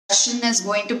discussion is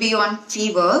going to be on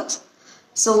fever.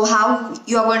 So how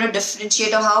you are going to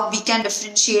differentiate, or how we can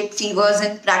differentiate fevers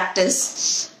in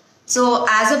practice. So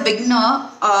as a beginner,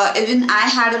 even I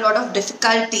had a lot of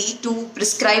difficulty to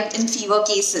prescribe in fever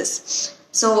cases.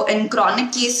 So in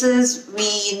chronic cases,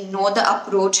 we know the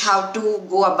approach, how to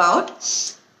go about.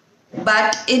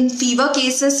 But in fever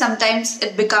cases, sometimes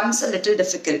it becomes a little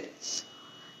difficult.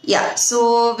 Yeah,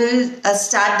 so we'll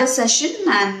start the session,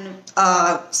 and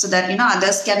so that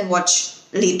others can watch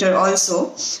later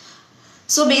also.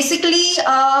 So basically,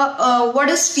 what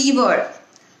is fever?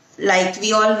 Like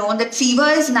we all know that fever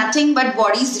is nothing but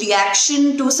body's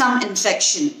reaction to some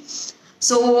infection.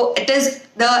 So it is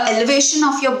the elevation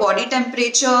of your body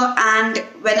temperature, and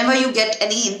whenever you get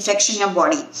any infection in your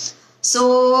body.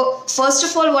 So first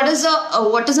of all, what is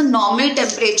a normal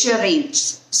temperature range?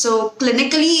 So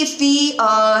clinically, if we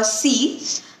see,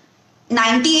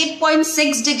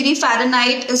 98.6 degree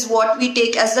Fahrenheit is what we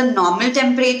take as the normal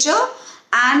temperature,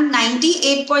 and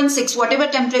 98.6, whatever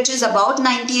temperature is about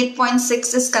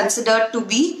 98.6 is considered to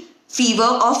be fever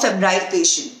or febrile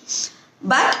patient.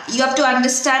 But you have to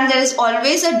understand there is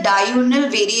always a diurnal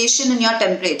variation in your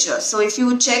temperature. So if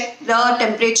you check the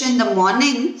temperature in the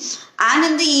morning and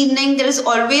in the evening, there is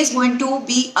always going to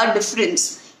be a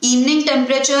difference. Evening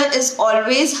temperature is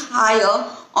always higher,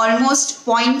 almost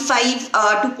 0.5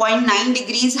 to 0.9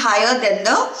 degrees higher than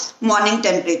the morning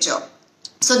temperature.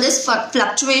 So this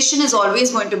fluctuation is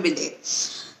always going to be there.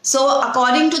 So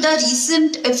according to the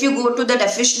recent, if you go to the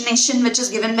definition which is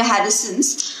given by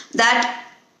Harrison's, that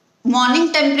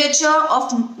morning temperature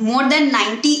of more than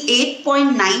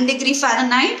 98.9 degree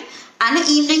Fahrenheit and an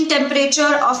evening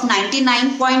temperature of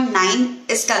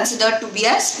 99.9 is considered to be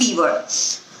as fever.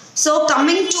 So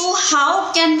coming to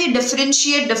how can we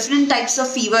differentiate different types of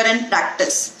fever in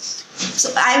practice.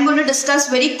 So I am going to discuss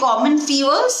very common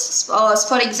fevers.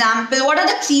 For example, what are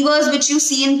the fevers which you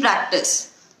see in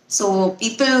practice? So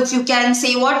people, if you can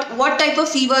say what type of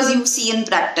fevers you see in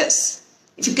practice.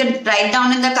 If you can write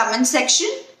down in the comment section.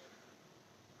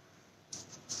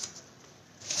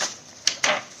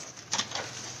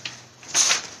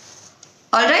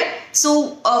 Alright,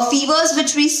 so fevers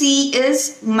which we see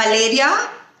is malaria,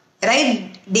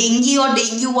 right? Dengue or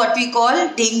dengue, what we call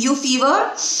dengue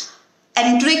fever,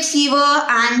 enteric fever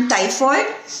and typhoid.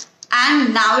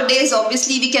 And nowadays,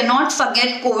 obviously, we cannot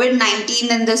forget COVID-19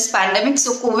 in this pandemic.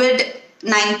 So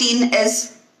COVID-19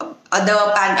 is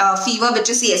the fever which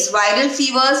you see as viral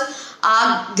fevers,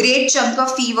 a great chunk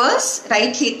of fevers,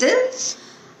 right, Hetal?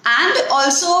 And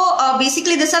also,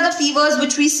 basically, these are the fevers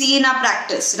which we see in our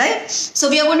practice, right? So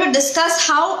we are going to discuss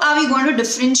how are we going to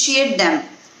differentiate them.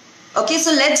 Okay,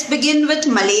 so let's begin with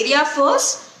malaria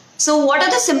first. So what are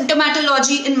the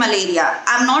symptomatology in malaria?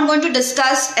 I'm not going to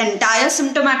discuss entire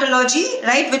symptomatology,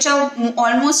 right, which are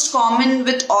almost common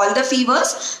with all the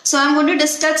fevers. So I'm going to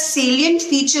discuss salient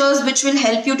features which will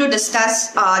help you to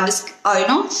discuss,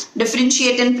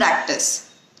 differentiate in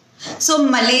practice. So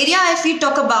malaria, if we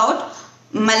talk about,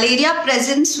 malaria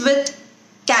presents with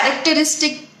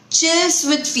characteristic chills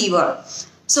with fever.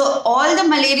 So all the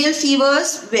malarial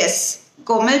fevers, yes.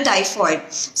 Comal typhoid.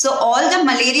 So all the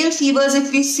malarial fevers,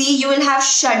 if we see, you will have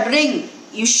shuddering,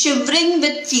 shivering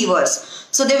with fevers.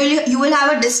 So you will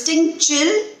have a distinct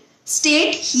chill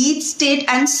state, heat state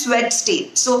and sweat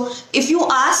state. So if you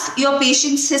ask your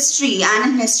patient's history,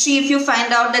 and in history if you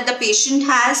find out that the patient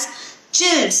has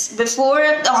chills before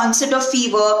the onset of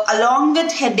fever along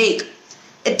with headache,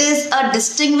 it is a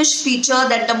distinguished feature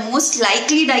that the most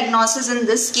likely diagnosis in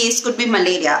this case could be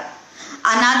malaria.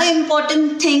 Another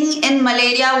important thing in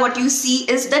malaria, what you see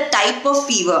is the type of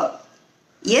fever.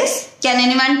 Yes? Can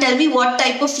anyone tell me what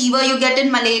type of fever you get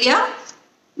in malaria?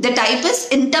 The type is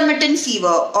intermittent fever,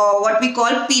 or what we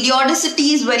call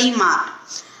periodicity is very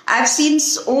marked. I've seen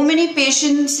so many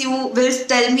patients, you will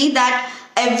tell me that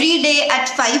every day at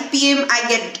 5 p.m. I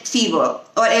get fever,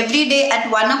 or every day at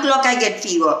 1 o'clock I get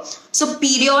fever. So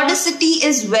periodicity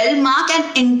is well marked,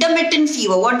 and intermittent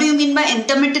fever. What do you mean by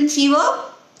intermittent fever?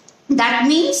 That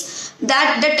means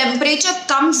that the temperature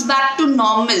comes back to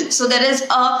normal. So there is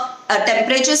a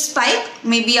temperature spike,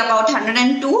 maybe about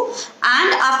 102,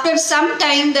 and after some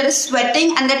time there is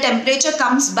sweating and the temperature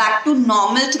comes back to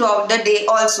normal throughout the day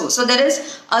also. So there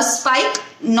is a spike,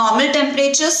 normal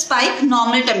temperature, spike,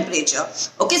 normal temperature.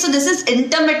 Okay, so this is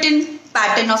intermittent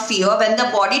pattern of fever when the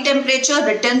body temperature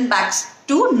returns back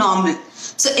to normal.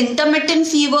 So intermittent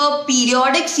fever,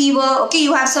 periodic fever, okay,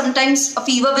 you have sometimes a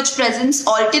fever which presents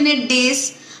alternate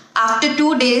days after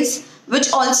 2 days,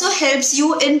 which also helps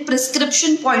you in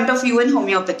prescription point of view in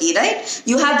homeopathy, right?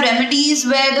 You have remedies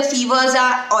where the fevers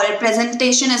are, or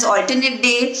presentation is alternate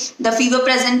day, the fever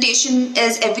presentation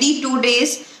is every 2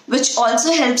 days, which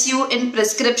also helps you in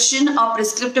prescription or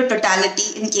prescriptive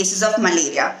totality in cases of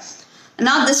malaria.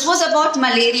 Now this was about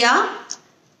malaria.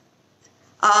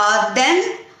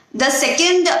 Then the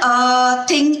second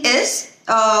thing is,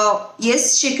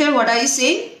 yes Shikhar, what are you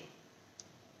saying?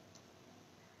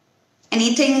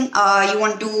 Anything you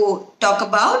want to talk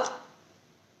about?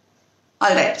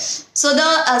 Alright, so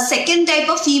the second type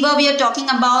of fever we are talking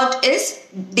about is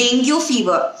dengue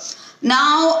fever.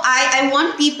 Now I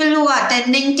want people who are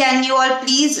attending, can you all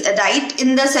please write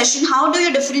in the session, how do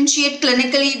you differentiate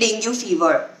clinically dengue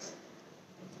fever?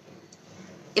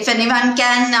 If anyone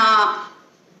can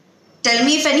tell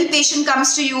me, if any patient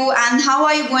comes to you, and how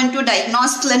are you going to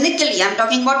diagnose clinically? I'm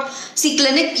talking about, see,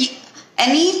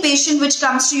 any patient which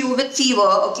comes to you with fever,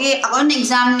 okay, on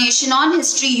examination, on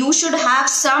history, you should have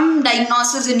some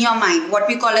diagnosis in your mind, what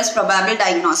we call as probable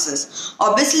diagnosis.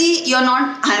 Obviously, you're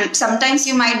not, and sometimes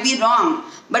you might be wrong,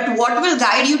 but what will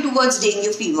guide you towards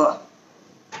dengue fever?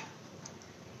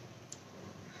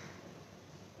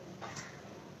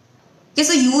 Okay,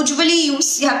 so usually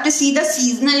you have to see the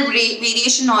seasonal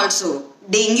variation also.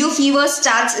 Dengue fever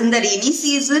starts in the rainy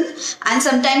season and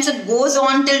sometimes it goes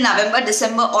on till November,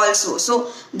 December also.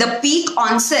 So the peak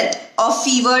onset of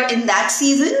fever in that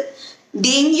season.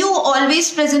 Dengue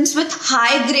always presents with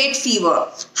high grade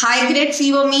fever. High grade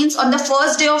fever means on the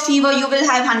first day of fever you will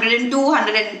have 102,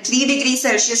 103 degrees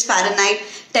Celsius Fahrenheit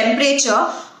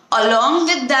temperature. Along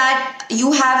with that,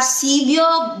 you have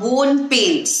severe bone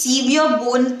pain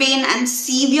and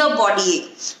severe body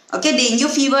ache. Okay, dengue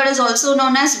fever is also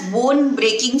known as bone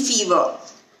breaking fever,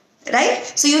 right?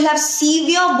 So you'll have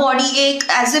severe body ache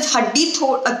as if haddi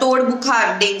tod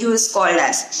bukhar, dengue is called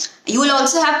as. You will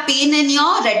also have pain in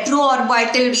your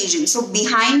retroorbital region. So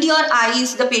behind your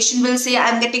eyes, the patient will say,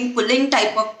 I'm getting pulling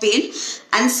type of pain.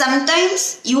 And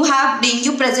sometimes you have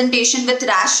dengue presentation with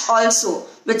rash also,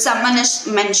 which someone is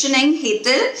mentioning,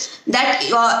 Hetal, that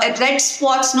your red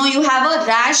spots, no, you have a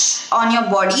rash on your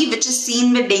body, which is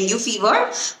seen with dengue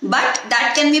fever, but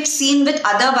that can be seen with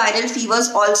other viral fevers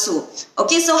also.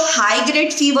 Okay, so high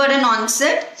grade fever in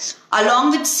onset,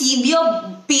 along with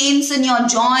severe pains in your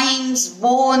joints,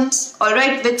 bones,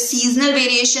 alright, with seasonal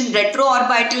variation,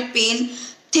 retroorbital pain,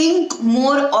 think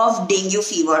more of dengue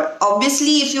fever.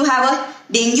 Obviously, if you have a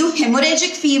dengue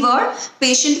hemorrhagic fever,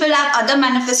 patient will have other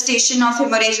manifestation of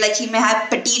hemorrhage, like he may have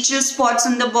petechial spots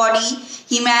in the body,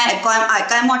 he may have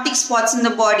ecchymotic spots in the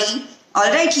body,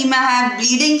 alright, he may have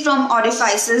bleeding from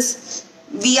orifices.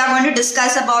 We are going to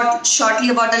discuss shortly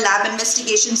about the lab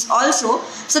investigations also.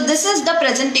 So this is the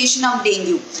presentation of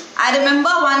dengue. I remember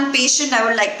one patient, I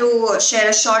would like to share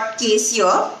a short case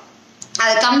here.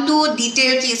 I'll come to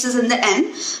detailed cases in the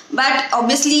end, but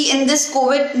obviously in this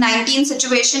COVID-19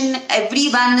 situation,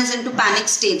 everyone is into panic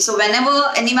state. So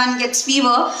whenever anyone gets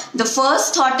fever, the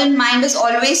first thought in mind is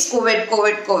always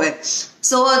COVID.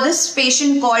 So this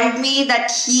patient called me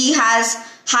that he has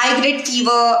high grade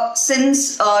fever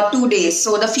since 2 days.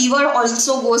 So the fever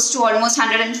also goes to almost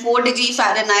 104 degree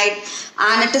Fahrenheit,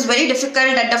 and it is very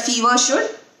difficult that the fever should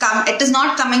come. It is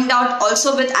not coming down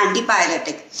also with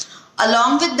antipyretic.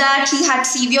 Along with that, he had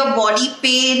severe body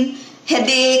pain,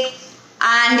 headache,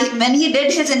 and when he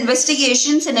did his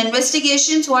investigations,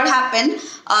 what happened?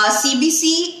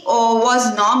 CBC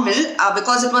was normal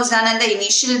because it was done in the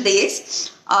initial days.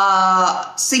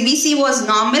 CBC was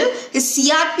normal. His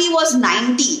CRP was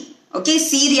 90. Okay,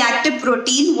 C-reactive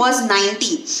protein was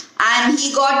 90, and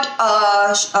he got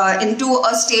into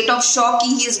a state of shock.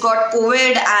 He's got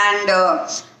COVID, and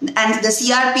the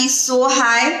CRP is so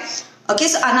high. Okay,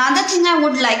 so another thing I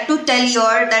would like to tell you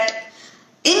that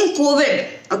in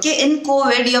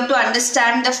COVID, you have to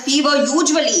understand the fever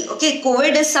usually, okay,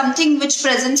 COVID is something which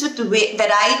presents with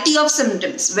variety of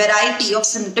symptoms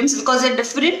because there are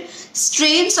different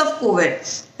strains of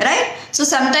COVID, right? So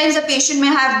sometimes the patient may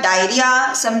have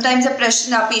diarrhea, sometimes the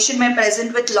patient may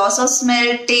present with loss of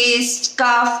smell, taste,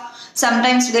 cough,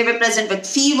 sometimes they may present with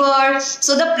fever.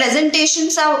 So the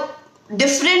presentations are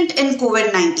different in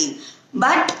COVID-19,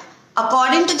 but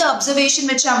according to the observation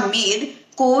which are made,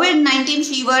 COVID-19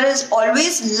 fever is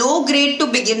always low grade to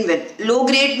begin with. Low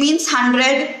grade means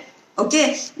 100,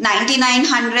 okay, 99,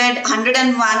 100,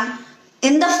 101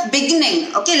 in the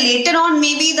beginning. Okay, later on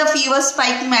maybe the fever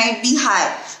spike might be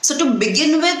high. So to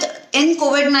begin with, in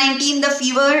COVID-19 the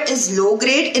fever is low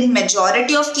grade in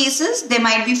majority of cases. There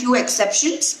might be few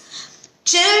exceptions.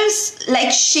 Chills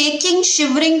like shaking,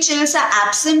 shivering chills are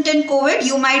absent in COVID.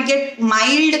 You might get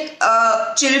mild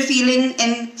chill feeling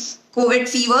in COVID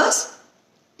fevers.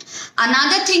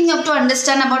 Another thing you have to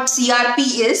understand about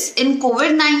CRP is in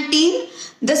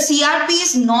COVID-19, the CRP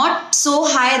is not so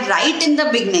high right in the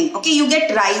beginning. Okay, you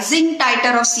get rising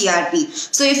titer of CRP.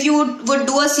 So if you would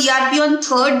do a CRP on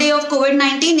third day of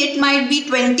COVID-19, it might be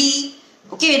 20.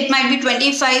 Okay, it might be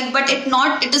 25, but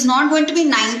it is not going to be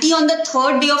 90 on the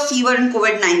third day of fever in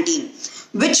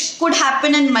COVID-19, which could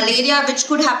happen in malaria, which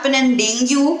could happen in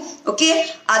dengue, okay,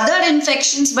 other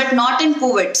infections, but not in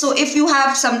COVID. So if you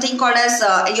have something called as,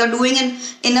 you're doing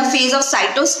in a phase of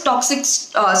cytotoxic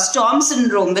storm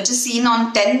syndrome, which is seen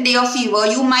on 10th day of fever,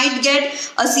 you might get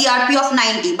a CRP of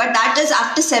 90, but that is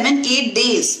after 7-8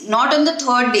 days, not on the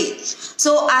third day.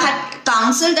 So I had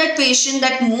counseled that patient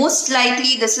that most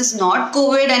likely this is not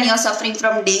COVID and you're suffering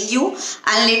from dengue,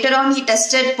 and later on he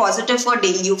tested positive for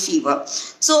dengue fever.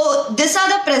 So these are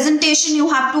the presentation you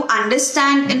have to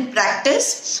understand in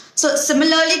practice. So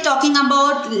similarly, talking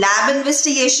about lab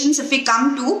investigations, if we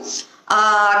come to,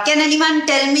 can anyone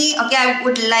tell me, okay, I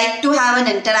would like to have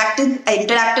an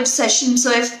interactive session.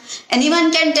 So if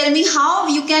anyone can tell me how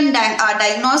you can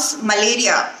diagnose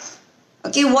malaria.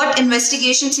 Okay, what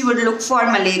investigations you would look for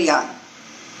malaria?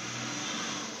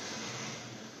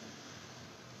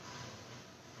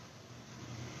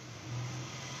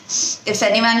 If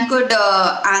anyone could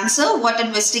answer what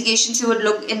investigations you would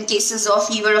look in cases of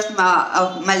fever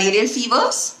of malarial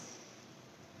fevers.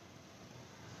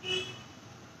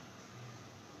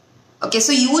 Okay,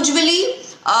 so usually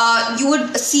you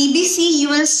would CBC, you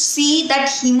will see that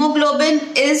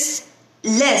hemoglobin is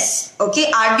less. Okay,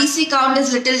 RBC count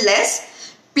is little less.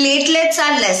 Platelets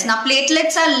are less. Now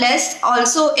platelets are less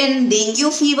also in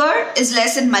dengue fever, is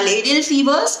less in malarial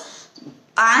fevers,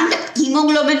 and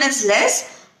hemoglobin is less.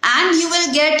 And you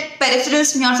will get peripheral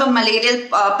smear for malarial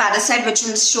parasite, which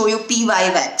will show you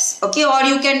P-Vivax. Okay, or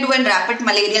you can do a rapid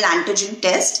malarial antigen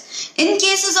test. In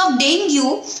cases of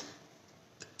dengue,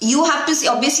 you have to see,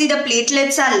 obviously the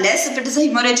platelets are less if it is a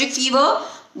hemorrhagic fever.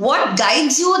 What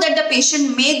guides you that the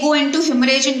patient may go into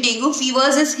hemorrhage in dengue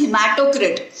fevers is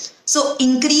hematocrit. So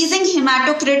increasing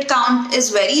hematocrit count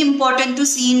is very important to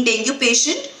see in dengue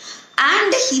patient.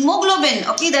 And hemoglobin,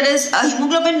 okay, that is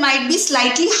hemoglobin might be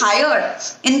slightly higher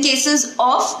in cases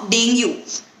of dengue.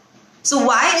 So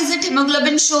why is it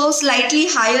hemoglobin shows slightly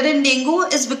higher in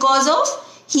dengue is because of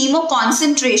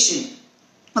hemoconcentration.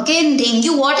 Okay, in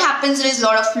dengue what happens is a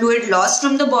lot of fluid loss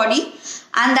from the body,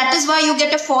 and that is why you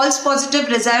get a false positive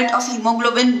result of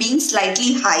hemoglobin being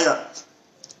slightly higher.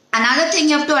 Another thing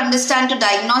you have to understand to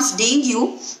diagnose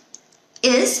dengue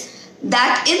is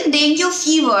that in dengue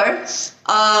fever,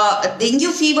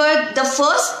 the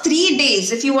first 3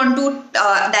 days, if you want to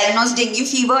diagnose dengue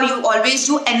fever, you always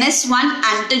do NS1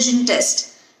 antigen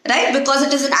test, right? Because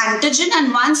it is an antigen,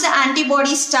 and once the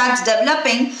antibody starts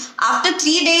developing, after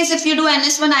 3 days, if you do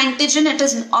NS1 antigen, it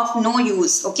is of no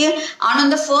use, okay? And on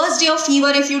the first day of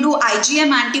fever, if you do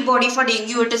IgM antibody for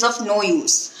dengue, it is of no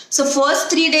use. So first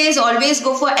 3 days always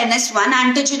go for NS1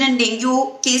 antigen in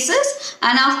dengue cases,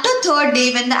 and after third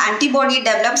day when the antibody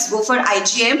develops, go for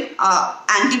IgM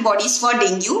antibodies for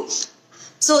dengue.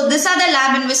 So these are the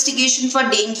lab investigation for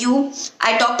dengue.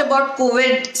 I talked about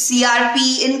COVID,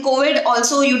 CRP. In COVID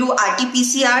also you do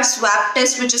RT-PCR swab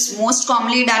test, which is most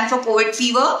commonly done for COVID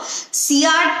fever.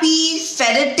 CRP,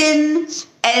 ferritin,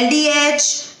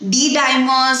 LDH,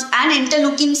 D-dimers and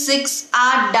interleukin-6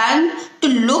 are done to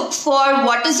look for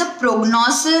what is the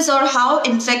prognosis or how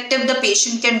infective the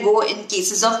patient can go in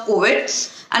cases of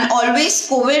COVID. And always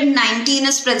COVID-19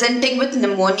 is presenting with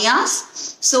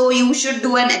pneumonias. So you should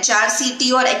do an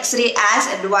HRCT or X-ray as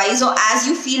advised or as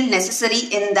you feel necessary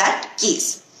in that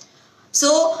case.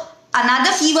 So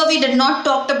another fever we did not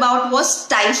talk about was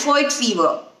typhoid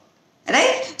fever.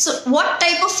 Right? So what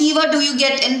type of fever do you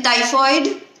get in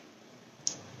typhoid?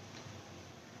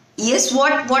 Yes,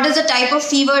 what is the type of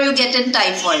fever you get in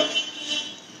typhoid?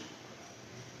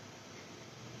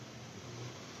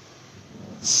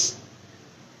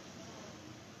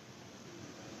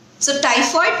 So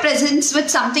typhoid presents with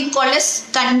something called as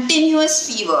continuous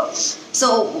fever.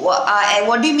 So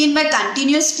what do you mean by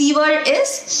continuous fever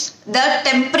is the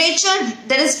temperature,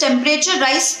 there is temperature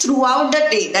rise throughout the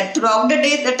day. That throughout the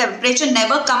day the temperature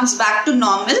never comes back to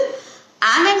normal.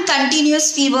 And in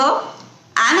continuous fever,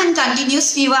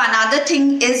 another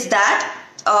thing is that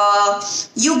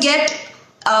you get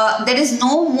there is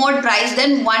no more rise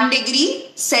than 1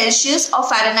 degree Celsius or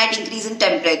Fahrenheit increase in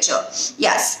temperature.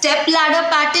 Yeah, step ladder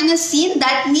pattern is seen.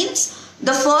 That means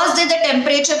the first day the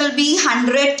temperature will be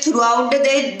 100 throughout the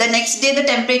day. The next day the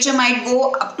temperature might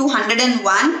go up to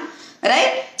 101.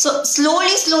 Right? So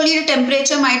slowly the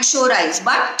temperature might show rise,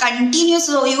 but continuous.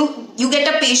 So you get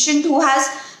a patient who has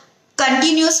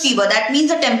continuous fever. That means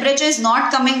the temperature is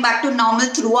not coming back to normal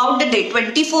throughout the day.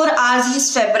 24 hours he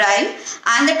is febrile,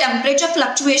 and the temperature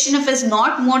fluctuation if is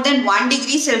not more than 1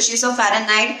 degree Celsius or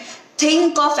Fahrenheit,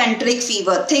 think of enteric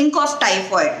fever, think of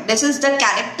typhoid. This is the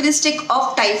characteristic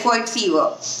of typhoid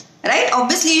fever. Right?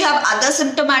 Obviously, you have other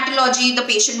symptomatology. The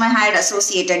patient might have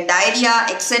associated diarrhea,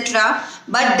 etc.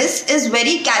 But this is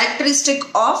very characteristic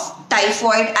of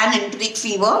typhoid and enteric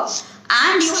fever.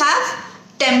 And you have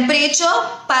temperature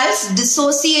pulse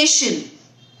dissociation.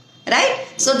 Right?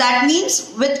 So that means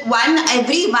with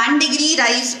every 1 degree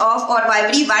rise of, or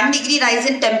every 1 degree rise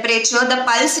in temperature, the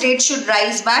pulse rate should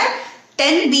rise by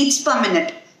 10 beats per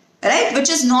minute. Right, which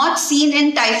is not seen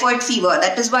in typhoid fever.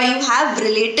 That is why you have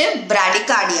relative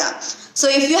bradycardia. So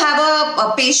if you have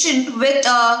a patient with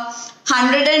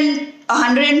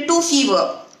 102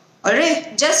 fever, all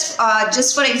right, just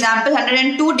for example,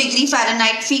 102 degree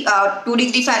Fahrenheit 2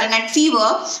 degree Fahrenheit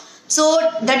fever. So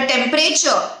the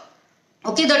temperature,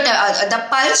 okay, the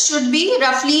pulse should be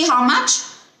roughly how much?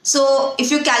 So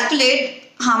if you calculate,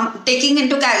 taking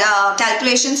into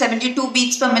calculation 72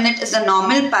 beats per minute is the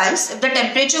normal pulse. If the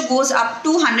temperature goes up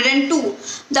to 102,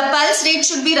 the pulse rate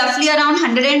should be roughly around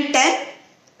 110,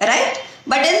 right?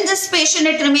 But in this patient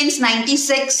it remains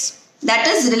 96. That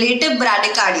is relative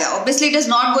bradycardia. Obviously it is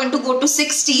not going to go to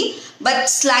 60, but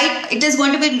it is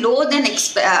going to be lower than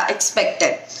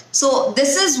expected. So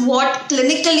this is what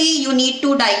clinically you need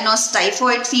to diagnose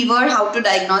typhoid fever, how to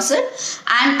diagnose it.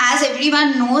 And as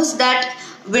everyone knows that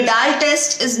Vidal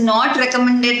test is not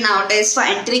recommended nowadays for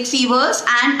enteric fevers,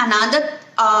 and another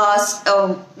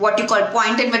what you call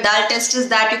point in Vidal test is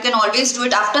that you can always do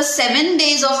it after 7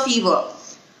 days of fever.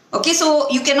 Okay, so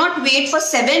you cannot wait for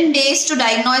 7 days to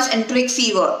diagnose enteric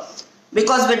fever,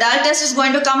 because Vidal test is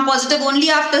going to come positive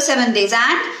only after 7 days,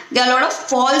 and there are a lot of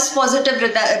false positive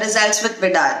results with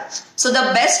Vidal. So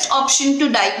the best option to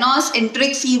diagnose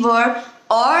enteric fever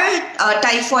or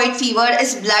typhoid fever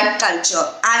is blood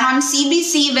culture. And on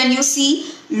CBC, when you see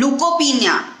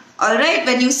leukopenia, all right,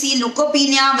 when you see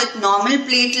leukopenia with normal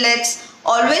platelets,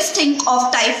 always think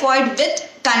of typhoid with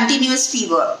continuous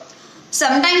fever.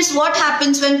 Sometimes what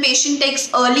happens when patient takes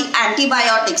early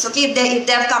antibiotics, okay, if they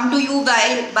have come to you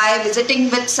by visiting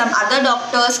with some other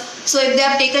doctors, so if they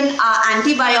have taken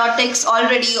antibiotics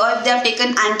already, or if they have taken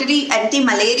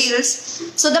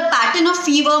anti-malarials, so the pattern of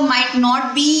fever might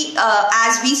not be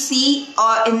as we see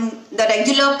in the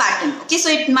regular pattern, okay, so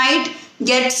it might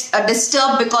get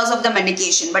disturbed because of the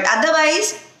medication. But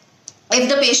otherwise, if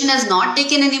the patient has not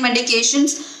taken any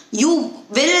medications, you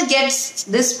will get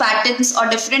this patterns or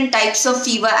different types of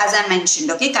fever, as I mentioned,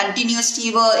 okay, continuous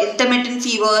fever, intermittent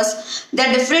fevers. There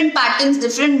are different patterns,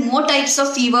 more types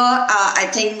of fever. I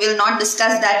think we'll not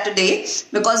discuss that today,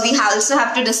 because we also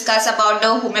have to discuss about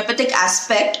the homeopathic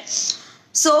aspect.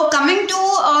 So coming to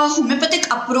homeopathic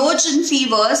approach in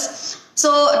fevers.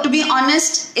 So to be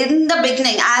honest, in the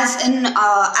beginning, as in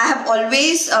I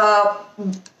always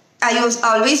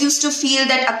used to feel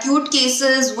that acute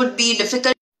cases would be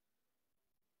difficult.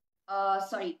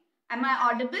 Sorry, am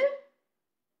I audible?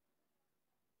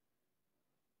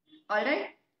 All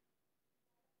right.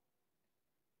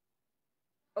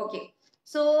 Okay.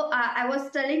 So I was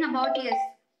telling about, yes,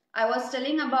 I was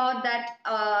telling about that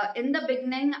in the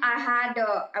beginning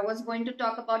I was going to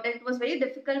talk about that it was very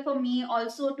difficult for me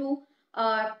also to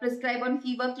prescribe on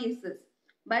fever cases.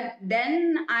 But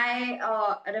then I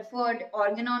referred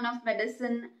organon of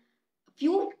medicine.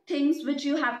 Few things which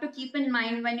you have to keep in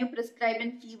mind when you prescribe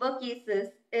in fever cases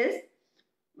is,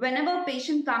 whenever a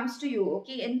patient comes to you,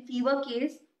 okay, in fever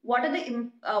case, what are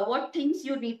the what things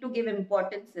you need to give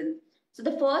importance in? So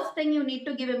the first thing you need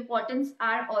to give importance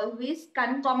are always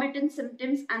concomitant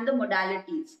symptoms and the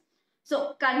modalities.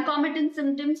 So concomitant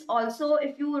symptoms also,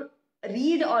 if you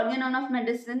read organon of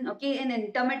medicine, okay, in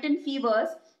intermittent fevers,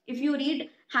 if you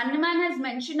read, Hahnemann has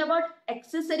mentioned about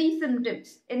accessory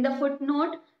symptoms in the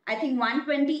footnote, I think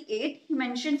 128, he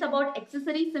mentions about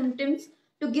accessory symptoms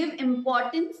to give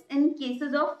importance in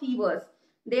cases of fevers,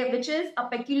 which is a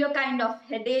peculiar kind of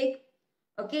headache,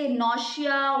 okay,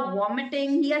 nausea,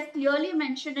 vomiting. He has clearly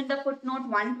mentioned in the footnote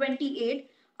 128.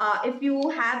 If you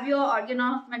have your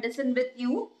organon of medicine with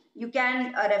you, you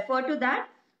can refer to that.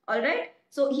 All right.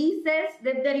 So he says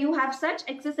that there you have such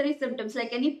accessory symptoms like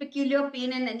any peculiar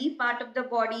pain in any part of the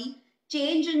body,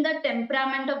 change in the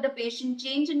temperament of the patient,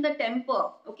 change in the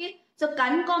temper. Okay. So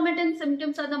concomitant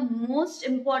symptoms are the most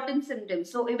important symptoms.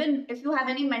 So even if you have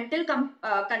any mental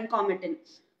concomitant,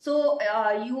 so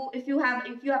if you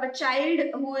have a child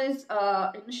who is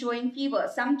showing fever,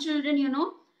 some children, you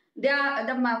know, the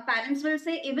parents will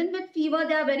say even with fever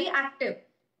they are very active.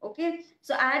 Okay,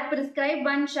 so I had prescribed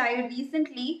one child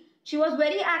recently. She was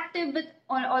very active with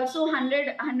also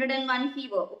 101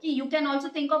 fever. Okay, you can also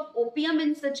think of opium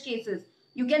in such cases.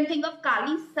 You can think of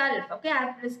Kali Sulf. Okay, I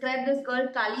have prescribed this girl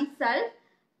Kali Sulf.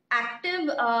 Active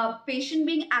patient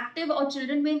being active or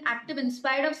children being active in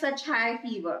spite of such high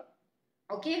fever.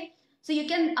 Okay, so you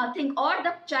can think, or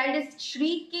the child is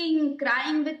shrieking,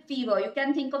 crying with fever. You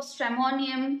can think of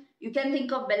stramonium. You can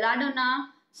think of belladonna.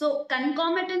 So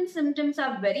concomitant symptoms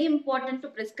are very important to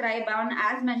prescribe on,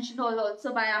 as mentioned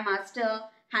also by our master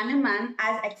Hahnemann,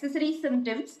 as accessory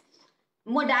symptoms.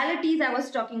 Modalities I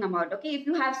was talking about. Okay, if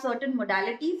you have certain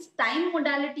modalities, time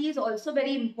modality is also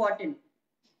very important.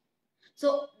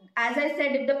 So as I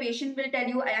said, if the patient will tell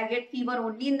you, I get fever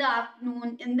only in the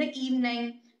afternoon, in the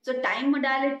evening. So time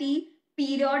modality,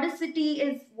 periodicity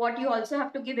is what you also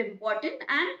have to give important.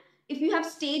 And if you have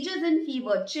stages in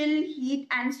fever, chill, heat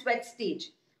and sweat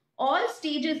stage. All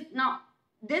stages, now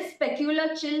this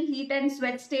peculiar chill, heat and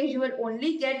sweat stage you will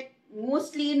only get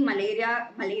mostly in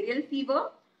malarial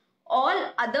fever.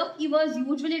 All other fevers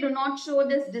usually do not show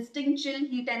this distinct chill,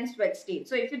 heat and sweat state.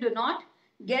 So if you do not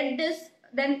get this,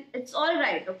 then it's all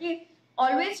right. Okay,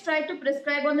 always try to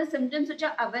prescribe on the symptoms which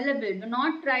are available. Do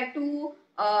not try to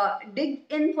dig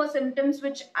in for symptoms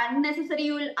which unnecessary.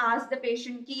 You will ask the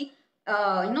patient ki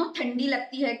ठंडी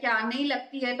लगती है क्या, नहीं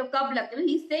लगती है तो कब लगती है.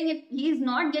 He's saying it, he is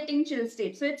not getting chill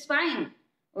state, so it's fine.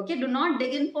 Okay, do not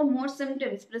dig in for more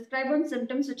symptoms. Prescribe on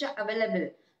symptoms which are available.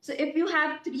 So if you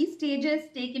have 3 stages,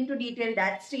 take into detail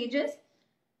that stages.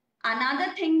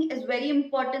 Another thing is very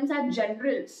important are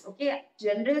generals. Okay,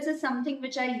 generals is something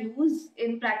which I use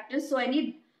in practice. So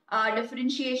any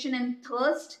differentiation in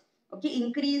thirst, okay,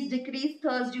 increase, decrease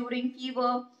thirst during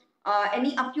fever,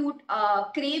 any acute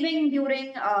craving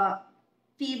during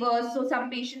fever. So some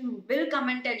patient will come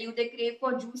and tell you they crave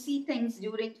for juicy things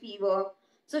during fever.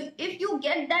 So if you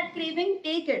get that craving,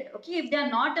 take it. Okay, if they are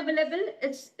not available,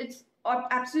 it's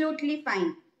absolutely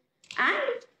fine.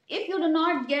 And if you do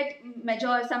not get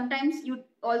major, sometimes you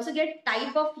also get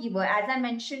type of fever. As I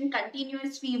mentioned,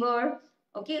 continuous fever,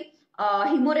 okay,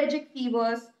 hemorrhagic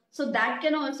fevers. So that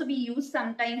can also be used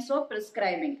sometimes for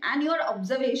prescribing. And your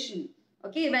observation,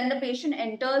 okay, when the patient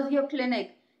enters your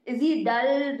clinic, is he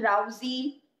dull,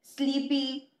 drowsy,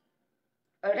 sleepy?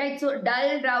 Alright, so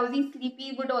dull, drowsy,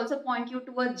 sleepy would also point you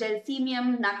towards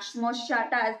gelsemium,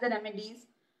 Nakshmoshata as the remedies.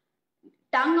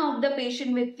 Tongue of the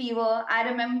patient with fever. I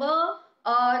remember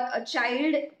a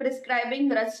child prescribing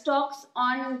Rustox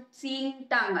on seeing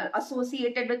tongue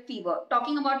associated with fever.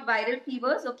 Talking about viral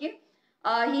fevers, okay.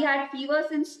 He had fever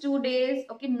since 2 days.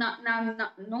 Okay,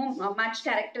 no much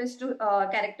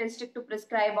characteristic to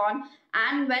prescribe on.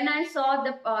 And when I saw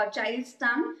the child's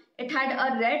tongue, it had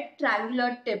a red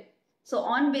triangular tip. So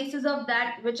on basis of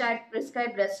that, which I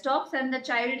prescribed Restox, and the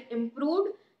child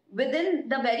improved within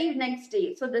the very next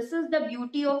day. So this is the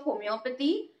beauty of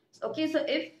homeopathy. Okay, so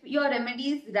if your remedy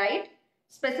is right,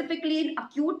 specifically in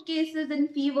acute cases in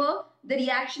fever, the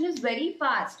reaction is very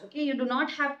fast. Okay, you do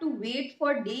not have to wait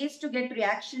for days to get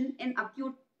reaction in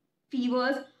acute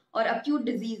fevers or acute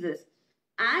diseases.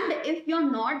 And if you're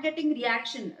not getting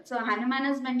reaction, so Hahnemann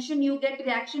has mentioned you get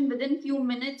reaction within few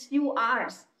minutes, few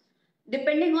hours,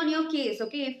 depending on your case.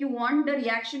 Okay, if you want the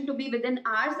reaction to be within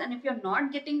hours and if you're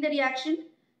not getting the reaction,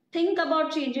 think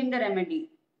about changing the remedy.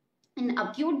 In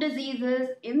acute diseases,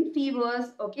 in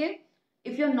fevers, okay,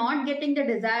 if you're not getting the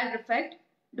desired effect,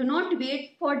 do not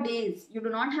wait for days. You do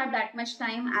not have that much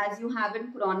time as you have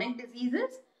in chronic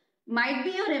diseases. Might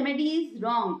be your remedy is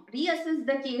wrong. Reassess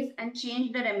the case and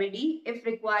change the remedy if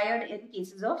required in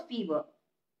cases of fever.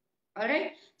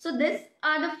 Alright, so these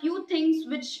are the few things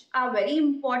which are very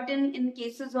important in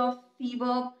cases of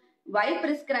fever while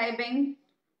prescribing.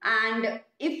 And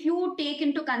if you take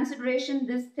into consideration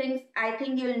these things, I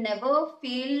think you will never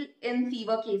fail in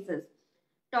fever cases.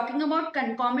 Talking about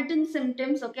concomitant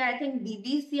symptoms, okay, I think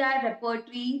BBCI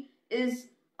repertory is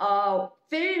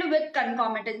filled with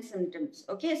concomitant symptoms.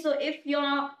 Okay, so if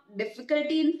you're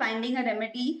difficulty in finding a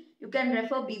remedy, you can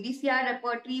refer BBCI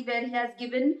repertory where he has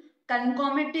given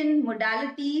concomitant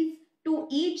modalities to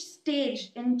each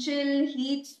stage in chill,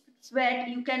 heat, sweat.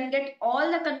 You can get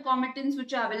all the concomitants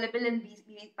which are available in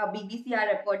BBCR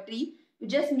repertory. You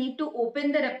just need to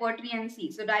open the repertory and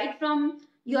see. So right from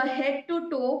your head to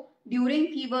toe during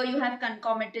fever, you have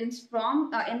concomitants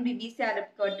from in BBCR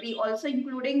repertory, also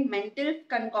including mental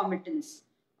concomitants.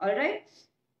 All right.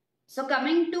 So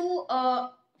coming to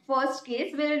first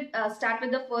case, we'll start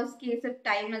with the first case. If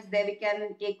time is there, we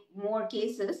can take more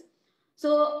cases.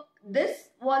 So this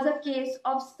was a case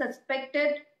of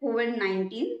suspected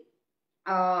COVID-19.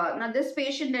 Now this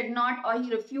patient did not, or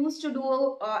he refused to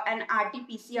do an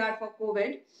RT-PCR for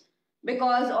COVID.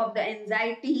 because of the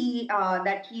anxiety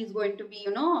that he is going to be,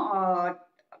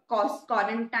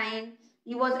 quarantine.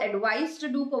 He was advised to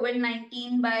do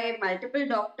COVID-19 by multiple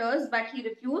doctors, but he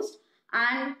refused.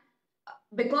 And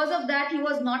because of that, he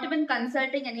was not even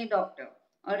consulting any doctor.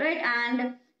 All right.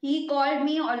 And he called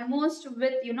me almost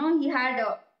with, he had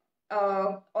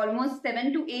almost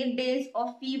 7 to 8 days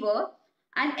of fever.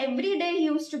 And every day he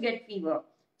used to get fever.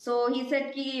 So he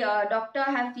said, Ki, doctor,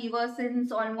 I have fever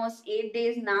since almost 8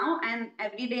 days now, and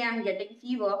every day I'm getting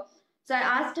fever. So I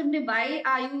asked him, why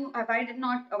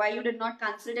you did not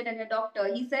consult any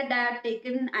doctor? He said, I had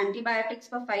taken antibiotics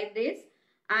for 5 days,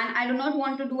 and I do not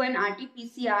want to do an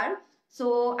RT-PCR,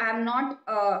 so I'm not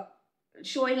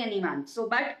showing anyone. So,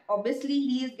 but obviously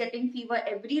he is getting fever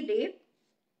every day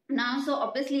now. So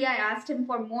obviously I asked him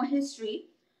for more history.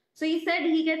 So he said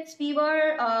he gets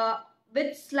fever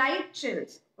with slight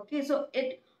chills. Okay, so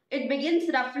it begins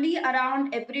roughly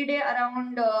around every day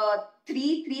around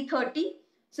 3:30.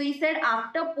 So he said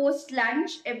after post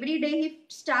lunch every day he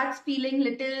starts feeling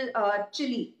little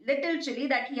chilly,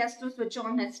 that he has to switch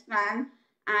on his fan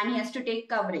and he has to take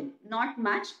covering, not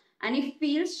much, and he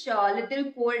feels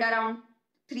little cold around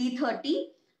 3:30.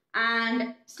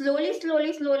 And slowly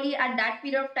at that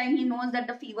period of time he knows that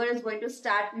the fever is going to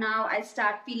start now. I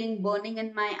start feeling burning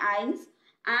in my eyes,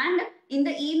 and in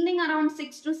the evening around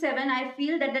 6 to 7 I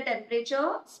feel that the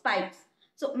temperature spikes.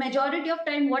 So majority of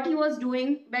time what he was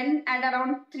doing, when at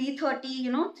around 3:30,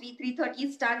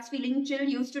 3:30 starts feeling chill,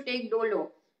 he used to take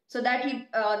dolo, so that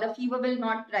the fever will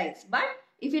not rise. But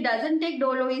if he doesn't take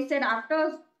dolo, he said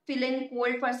after feeling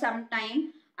cold for some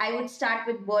time, I would start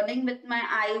with burning with my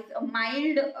eyes, a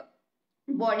mild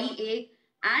body ache,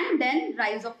 and then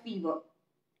rise of fever.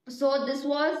 So this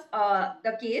was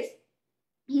the case.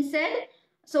 He said,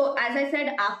 so as I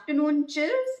said, afternoon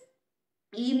chills,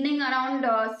 evening around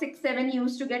 6, 7, he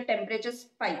used to get temperature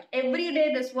spike. Every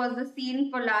day this was the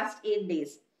scene for last 8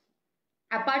 days.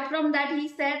 Apart from that, he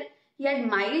said he had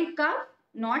mild cough,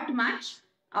 not much,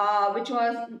 which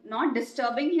was not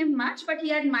disturbing him much, but he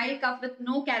had mild cough with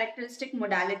no characteristic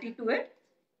modality to it.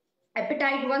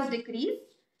 Appetite was decreased.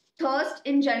 Thirst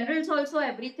in generals also,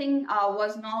 everything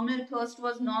was normal. Thirst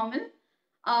was normal.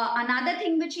 Another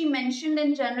thing which he mentioned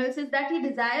in generals is that he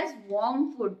desires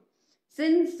warm food.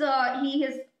 Since he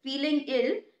is feeling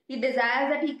ill, he desires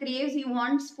that he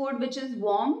wants food which is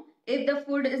warm. If the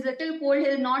food is little cold,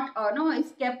 he'll not,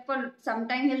 it's kept for some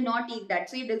time, he'll not eat that.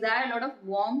 So he desires a lot of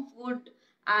warm food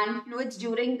and fluids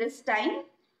during this time.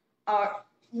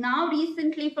 Now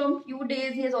recently from few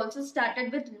days he has also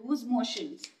started with loose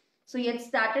motions. So he had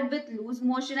started with loose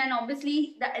motion, and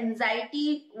obviously the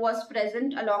anxiety was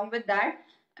present along with that.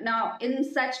 Now in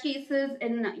such cases,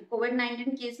 in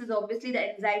COVID-19 cases, obviously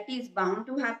the anxiety is bound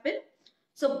to happen.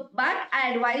 So, but I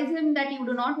advise him that you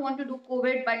do not want to do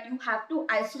COVID, but you have to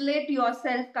isolate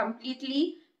yourself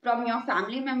completely from your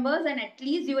family members, and at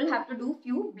least you will have to do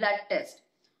few blood tests.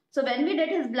 So when we did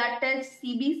his blood test,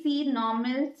 CBC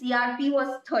normal, CRP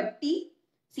was 30,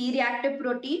 C-reactive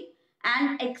protein,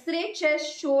 and X-ray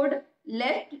chest showed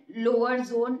left lower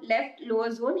zone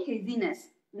haziness,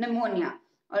 pneumonia.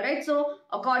 Alright, so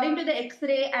according to the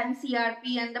X-ray and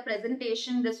CRP and the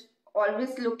presentation, this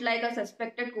always looked like a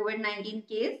suspected COVID-19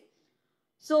 case.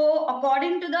 So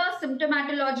according to the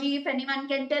symptomatology, if anyone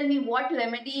can tell me what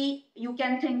remedy you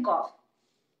can think of.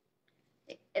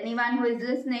 Anyone who is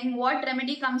listening, what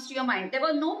remedy comes to your mind? There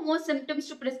were no more symptoms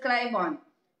to prescribe on.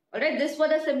 Alright, this were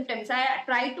the symptoms. I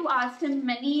tried to ask him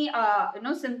many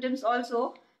symptoms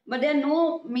also, but there are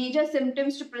no major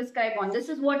symptoms to prescribe on. This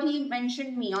is what he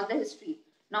mentioned me on the history.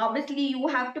 Now obviously you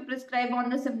have to prescribe on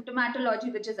the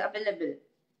symptomatology which is available.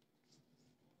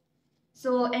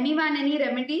 So anyone, any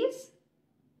remedies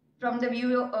from the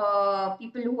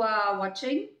people who are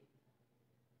watching?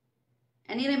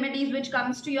 Any remedies which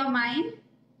comes to your mind?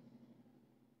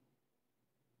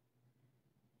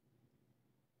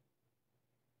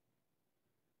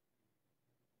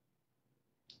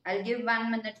 I'll give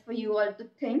 1 minute for you all to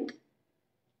think.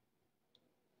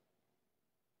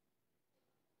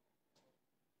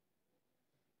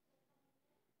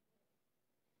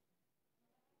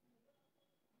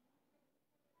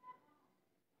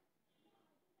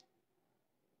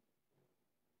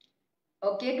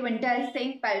 Okay, Twinta is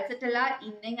saying pulsatilla,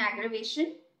 evening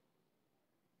aggravation.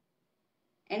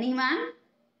 Anyone?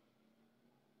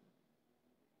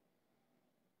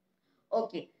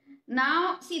 Okay.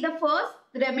 Now, see, the first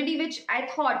remedy which I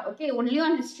thought, okay, only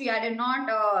on history, I did not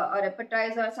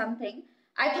repetize or something.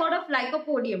 I thought of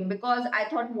lycopodium because I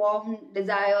thought warm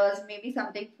desires, maybe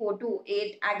something 4 to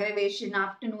 8 aggravation,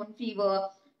 afternoon fever.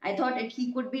 I thought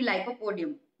he could be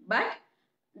lycopodium. But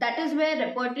that is where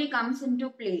repertory comes into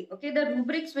play. Okay, the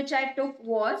rubrics which I took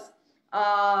was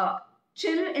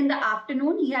chill in the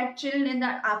afternoon. He had chilled in the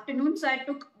afternoon, so I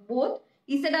took both.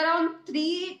 He said around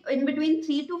 3, in between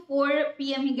 3 to 4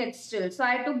 p.m. he gets chill. So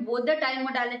I took both the time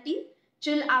modality,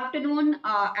 chill afternoon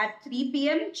at 3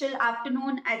 p.m., chill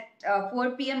afternoon at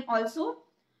 4 p.m. also.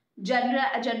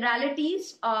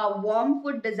 Generalities, warm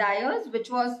food desires,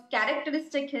 which was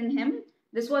characteristic in him.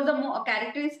 This was a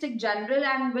characteristic general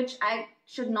and which I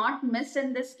should not miss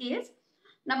in this case.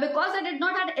 Now, because I did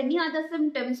not have any other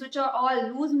symptoms, which are all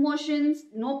loose motions,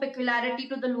 no peculiarity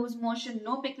to the loose motion,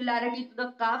 no peculiarity to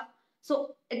the cough.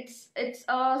 So it's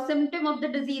a symptom of the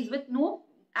disease with no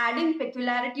adding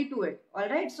peculiarity to it. All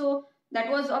right. So that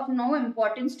was of no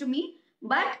importance to me.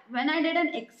 But when I did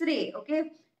an X-ray,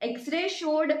 okay, X-ray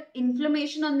showed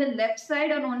inflammation on the left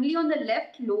side and only on the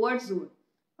left lower zone.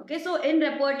 Okay, so in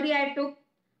repertory I took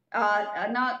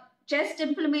now chest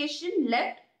inflammation,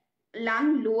 left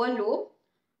lung lower lobe.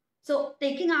 So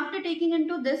after taking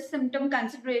into this symptom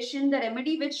consideration, the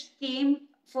remedy which came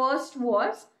first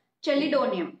was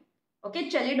chelidonium. Okay,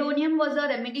 chelidonium was a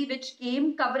remedy which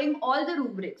came covering all the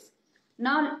rubrics.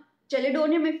 Now,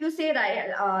 chelidonium, if you say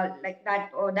like that,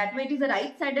 that way it is a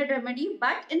right-sided remedy,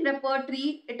 but in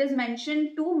repertory it is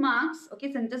mentioned 2 marks.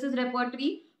 Okay, synthesis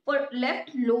repertory for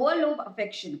left lower lobe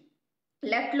affection.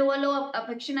 Left lower lobe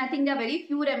affection, I think there are very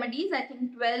few remedies. I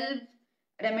think 12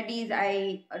 remedies,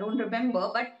 I don't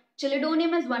remember, but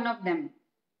chelidonium is one of them.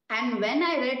 And when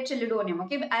I read chelidonium,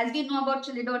 okay, as we know about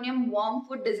chelidonium, warm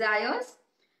food desires,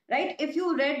 right? If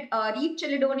you read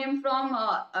chelidonium from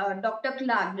Dr.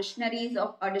 Clark, Dictionary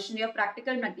of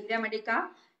Practical Materia Medica,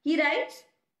 he writes,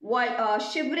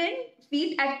 shivering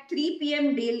feet at 3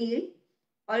 p.m. daily,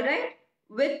 all right,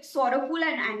 with sorrowful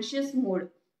and anxious mood.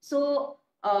 So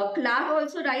Clark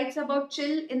also writes about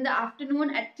chill in the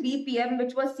afternoon at 3 p.m.,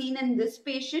 which was seen in this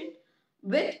patient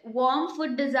with warm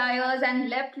food desires and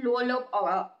left lower lobe,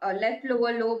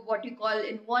 what you call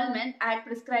involvement. I had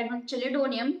prescribed him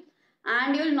chelidonium,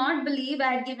 and you'll not believe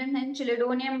I had given him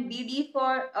chelidonium BD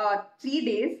for 3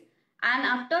 days, and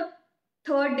after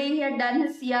 3rd day he had done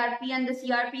his CRP and the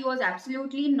CRP was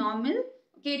absolutely normal.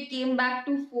 Okay, it came back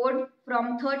to 4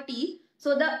 from 30.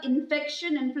 So the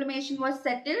inflammation was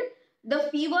settled. The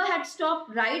fever had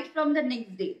stopped right from the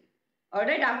next day. All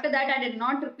right, after that I did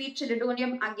not repeat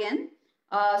chelidonium again.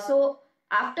 So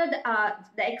after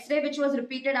the X-ray, which was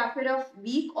repeated after a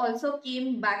week, also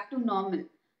came back to normal.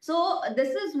 So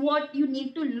this is what you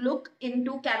need to look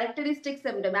into characteristic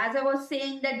symptom. As I was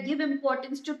saying, that give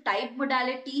importance to type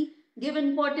modality, give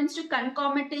importance to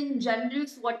concomitant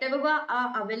generals, whatever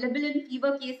are available in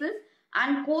fever cases,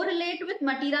 and correlate with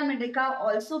materia medica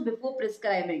also before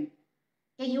prescribing.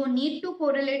 Okay, you need to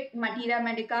correlate materia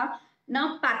medica.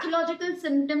 Now, pathological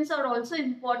symptoms are also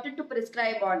important to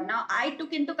prescribe on. Now, I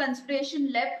took into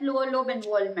consideration left lower lobe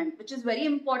involvement, which is very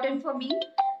important for me.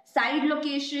 Side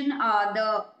location,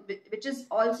 which is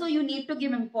also you need to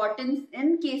give importance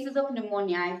in cases of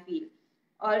pneumonia, I feel.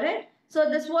 All right. So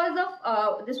this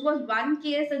was one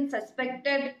case in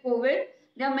suspected COVID.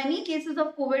 There are many cases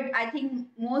of COVID. I think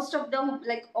most of them,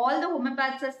 like all the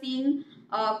homeopaths are seeing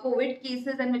COVID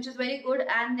cases, and which is very good,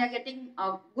 and they are getting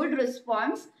a good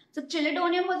response. So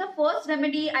chelidonium was the first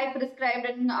remedy I prescribed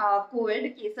in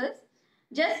COVID cases.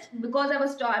 Just because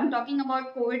I'm talking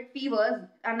about COVID fevers,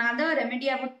 another remedy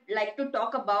I would like to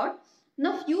talk about.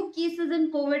 Now, few cases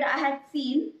in COVID I had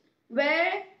seen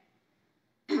where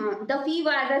the fever,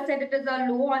 as I said, it is a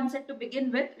low onset to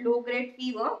begin with, low grade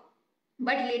fever,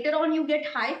 but later on you get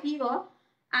high fever,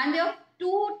 and there are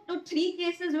 2 to 3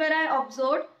 cases where I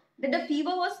observed that the fever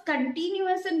was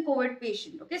continuous in COVID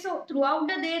patient. Okay, so throughout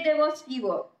the day there was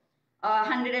fever,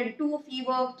 102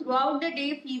 fever, throughout the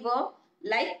day fever,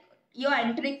 like your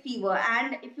enteric fever.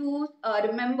 And if you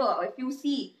remember, if you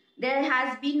see, there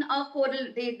has been a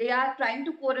they are trying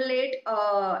to correlate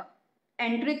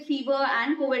enteric fever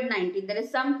and COVID-19. There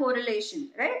is some correlation,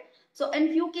 right? So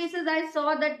in few cases I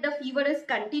saw that the fever is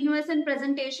continuous in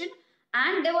presentation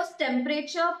and there was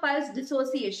temperature pulse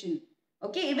dissociation.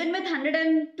 Okay, even with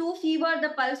 102 fever, the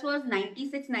pulse was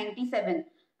 96, 97.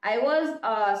 I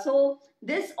was, so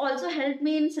this also helped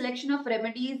me in selection of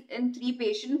remedies in 3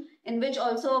 patients, in which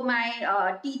also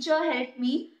my teacher helped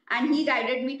me and he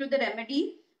guided me to the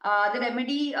remedy.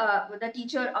 The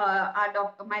teacher,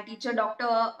 my teacher, Dr.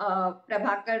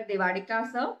 Prabhakar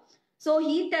Devadika sir. So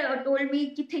he told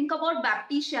me to think about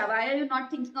baptisia. Why are you not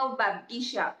thinking of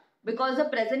baptisia? Because the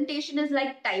presentation is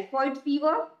like typhoid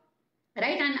fever,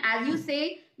 right? And as you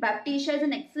say, baptisia is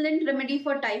an excellent remedy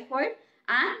for typhoid.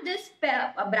 And this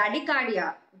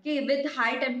bradycardia, okay, with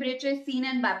high temperature is seen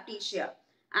in baptisia.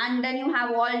 and then you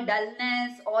have all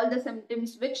dullness, all the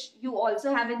symptoms which you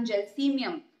also have in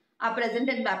gelsemium are present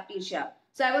in baptisia.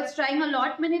 So I was trying a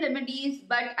lot many remedies,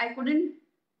 but I couldn't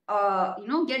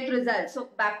get results. So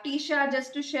baptisia,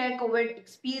 just to share COVID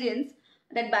experience,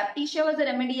 that baptisia was a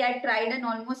remedy I tried in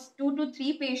almost 2 to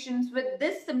 3 patients with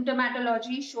this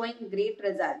symptomatology showing great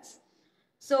results.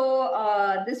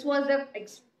 So this was a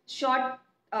short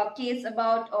case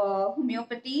about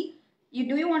homeopathy.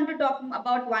 Do you want to talk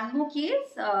about one more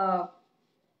case?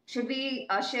 Should we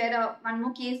share one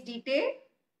more case detail?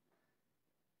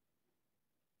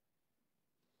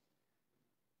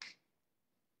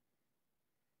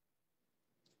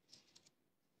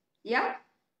 Yeah.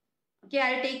 Okay,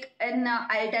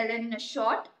 I'll tell in a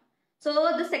short.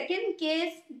 So the second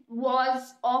case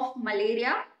was of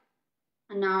malaria.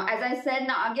 Now, as I said,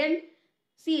 now again,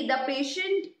 see, the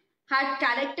patient had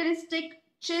characteristic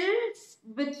chills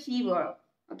with fever.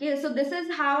 Okay, so this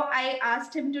is how I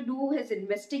asked him to do his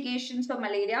investigations for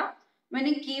malaria. When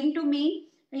he came to me,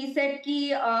 he said,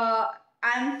 ki,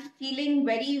 I'm feeling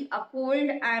very cold,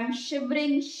 I'm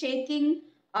shivering, shaking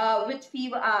with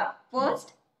fever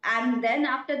first, and then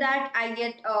after that, I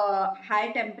get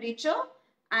high temperature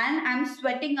and I'm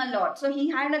sweating a lot. So he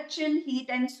had a chill, heat,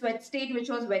 and sweat state which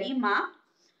was very marked.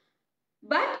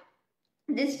 But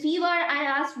this fever, I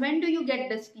asked, when do you get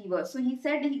this fever? So he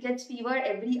said he gets fever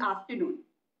every afternoon.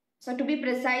 So to be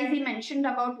precise, he mentioned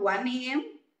about 1 a.m.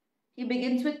 He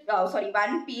begins with,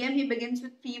 1 p.m. he begins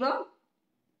with fever,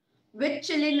 with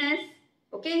chilliness.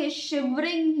 Okay, he's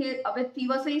shivering with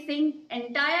fever. So he's saying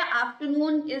entire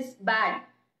afternoon is bad.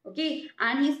 Okay,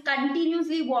 and he's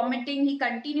continuously vomiting. He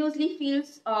continuously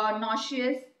feels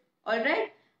nauseous. All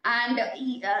right, and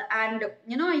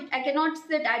I cannot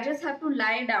sit. I just have to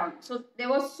lie down. So there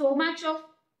was so much of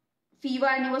fever,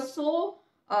 and he was so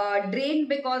drained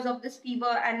because of this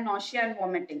fever and nausea and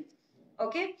vomiting.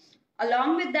 Okay,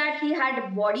 along with that, he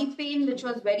had body pain which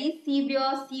was very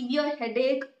severe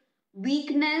headache,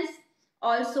 weakness.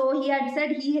 Also, he had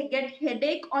said he get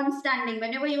headache on standing.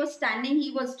 Whenever he was standing, he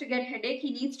was to get headache.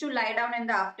 He needs to lie down in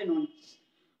the afternoon.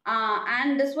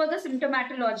 And this was the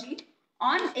symptomatology.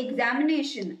 On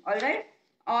examination, all right,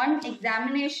 on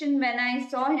examination, when I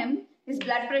saw him, his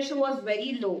blood pressure was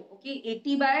very low. Okay,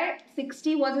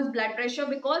 80/60 was his blood pressure,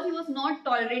 because he was not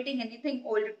tolerating anything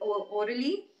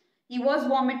orally. He was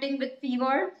vomiting with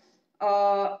fever,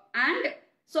 and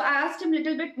so I asked him a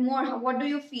little bit more, what do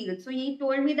you feel? So he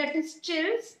told me that his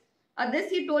chills,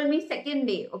 this he told me second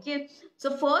day. Okay,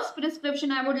 so first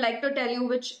prescription I would like to tell you,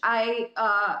 which I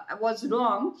was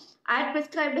wrong. I had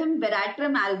prescribed him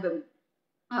Veratrum album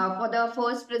for the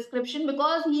first prescription,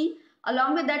 because he,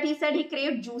 along with that, he said he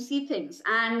craved juicy things,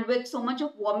 and with so much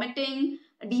of vomiting,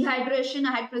 dehydration,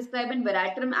 I had prescribed in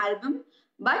Veratrum album,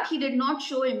 but he did not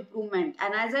show improvement.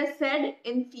 And as I said,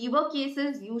 in fever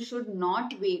cases you should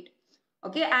not wait.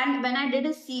 Okay, and when I did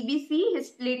his CBC,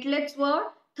 his platelets were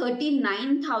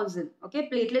 39,000. Okay,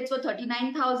 platelets were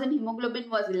 39,000, hemoglobin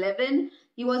was 11.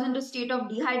 He was into state of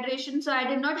dehydration, so I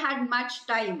did not had much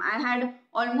time. I had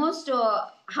almost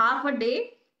half a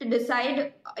day to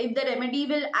decide if the remedy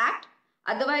will act.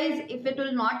 Otherwise, if it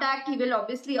will not act, he will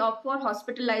obviously opt for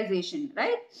hospitalization,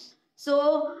 right?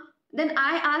 So then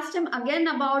I asked him again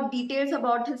about details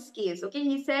about his case. Okay,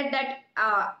 he said that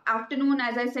afternoon,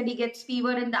 as I said, he gets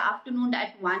fever in the afternoon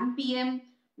at 1 p.m.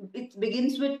 It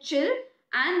begins with chill.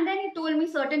 And then he told me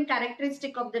certain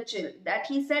characteristic of the chill, that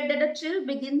he said that the chill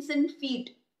begins in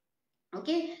feet.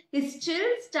 Okay, his chill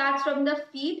starts from the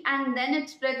feet and then it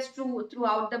spreads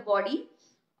throughout the body.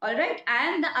 All right,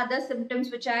 and the other symptoms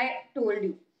which I told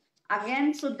you.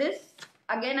 Again, so this,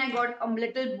 again, I got a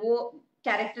little more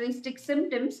characteristic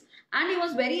symptoms, and he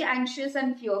was very anxious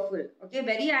and fearful. Okay,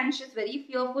 very anxious, very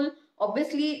fearful,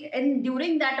 obviously, in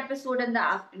during that episode in the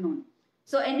afternoon.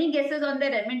 So any guesses on the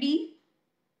remedy?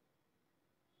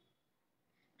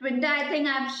 Twinta, I think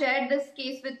I've shared this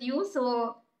case with you,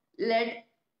 so let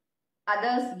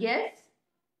others guess.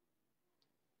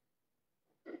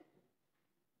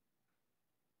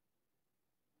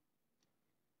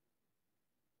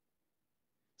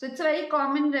 So it's a very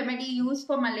common remedy used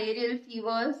for malarial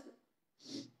fevers.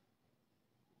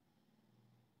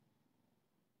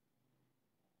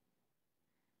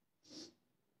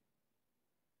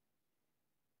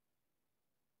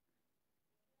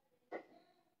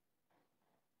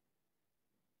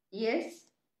 Yes.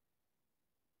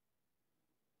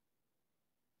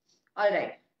 All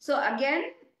right. So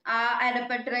again, I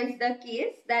repertorize the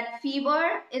case, that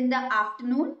fever in the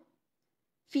afternoon,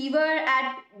 fever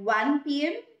at 1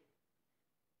 p.m.,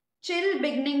 chill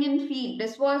beginning in feet.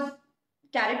 This was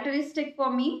characteristic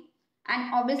for me.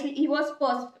 And obviously he was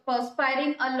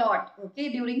perspiring a lot,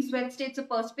 okay, during sweat state. So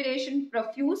perspiration,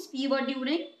 profuse fever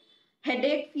during,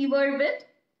 headache, fever with,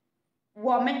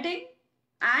 vomiting,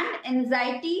 and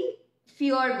anxiety,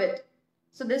 fear with.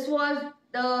 So this was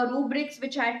the rubrics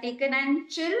which I had taken. And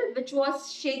chill, which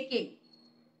was shaking.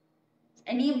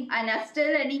 Any, and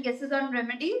still any guesses on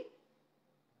remedy?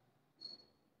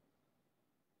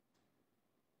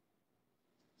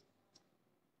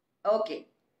 Okay.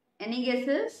 Any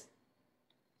guesses?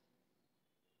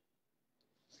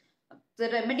 The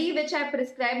remedy which I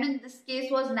prescribed in this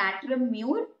case was natrum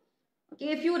mur. Okay,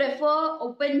 if you refer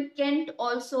open Kent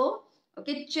also,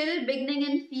 okay, chill beginning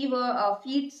in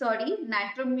feet, sorry,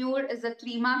 natrum mur is a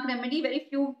 3-mark remedy. Very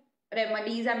few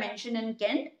remedies are mentioned in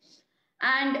Kent.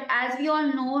 And as we all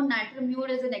know, natrum mur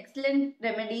is an excellent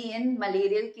remedy in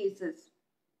malarial cases,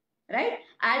 right?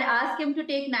 I'd ask him to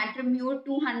take natrum mur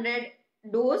 200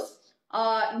 dose,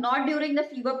 not during the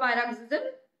fever paroxysm,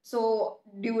 so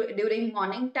during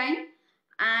morning time.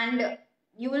 And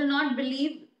you will not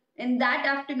believe, in that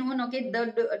afternoon, okay,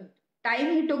 the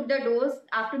time he took the dose,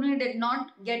 afternoon he did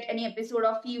not get any episode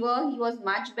of fever. He was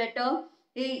much better.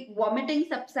 The vomiting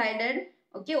subsided.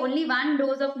 Okay, only 1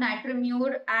 dose of natrum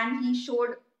mur and he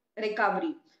showed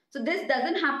recovery. So this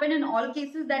doesn't happen in all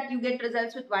cases that you get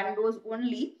results with 1 dose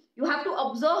only. You have to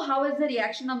observe how is the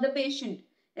reaction of the patient.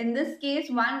 In this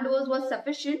case, 1 dose was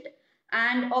sufficient.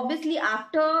 And obviously,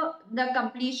 after the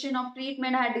completion of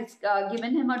treatment, I had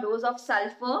given him a dose of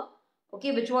sulfur,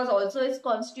 okay, which was also his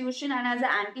constitution and as an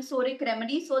antisoric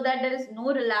remedy, so that there is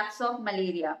no relapse of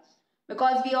malaria.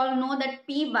 Because we all know that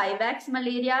P. vivax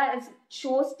malaria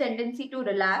shows tendency to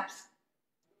relapse.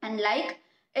 And like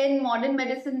in modern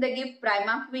medicine, they give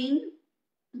primaquine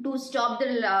to stop the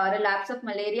relapse of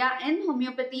malaria. In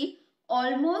homeopathy,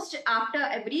 almost after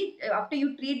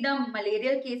you treat the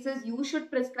malarial cases, you should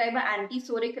prescribe an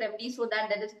antisoric remedy so that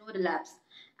there is no relapse.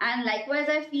 And likewise,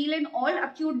 I feel in all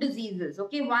acute diseases,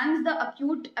 okay, once the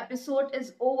acute episode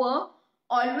is over,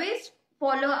 always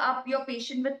follow up your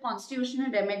patient with constitutional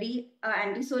remedy,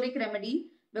 antisoric remedy,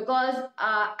 because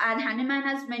and Hahnemann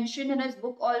has mentioned in his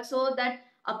book also that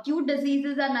acute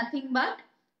diseases are nothing but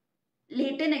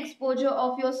latent exposure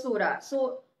of your sora.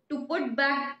 So to put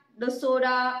back the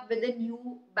sora within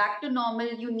you back to normal,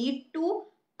 you need to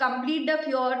complete the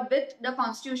cure with the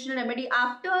constitutional remedy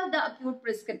after the acute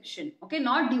prescription. Okay,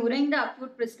 not during the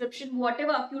acute prescription.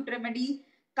 Whatever acute remedy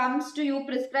comes to you,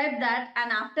 prescribe that,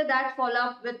 and after that follow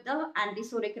up with the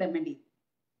antisoric remedy.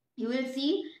 You will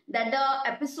see that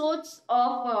the episodes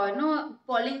of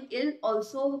falling ill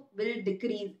also will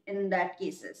decrease in that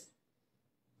cases.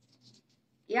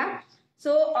 Yeah.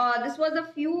 So this was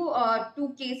a few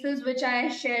 2 cases which I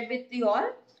shared with you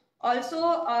all.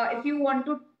 Also, if you want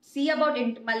to see about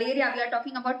malaria, we are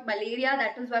talking about malaria.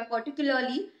 That is why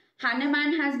particularly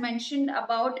Hahnemann has mentioned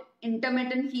about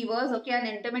intermittent fevers. Okay, and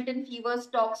intermittent fevers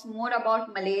talks more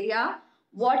about malaria.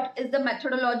 What is the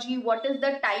methodology? What is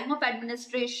the time of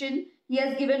administration? He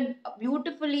has given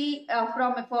beautifully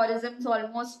from aphorisms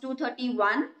almost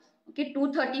 231. Okay,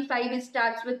 235 it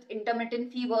starts with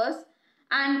intermittent fevers.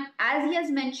 And as he has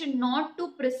mentioned, not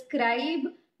to prescribe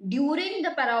during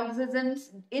the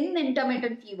paroxysms in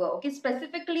intermittent fever, okay,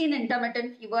 specifically in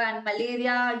intermittent fever and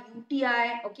malaria,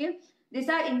 UTI, okay, these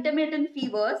are intermittent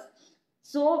fevers.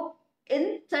 So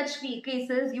in such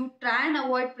cases, you try and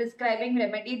avoid prescribing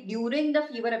remedy during the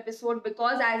fever episode,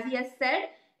 because as he has said,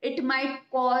 it might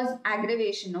cause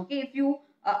aggravation. Okay, if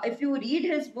you read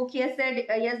his book, he has said,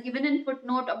 he has given in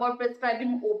footnote about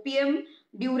prescribing opium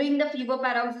during the fever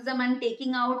paroxysm and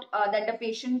taking out that the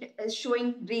patient is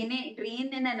showing drain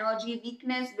in energy,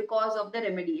 weakness because of the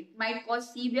remedy. It might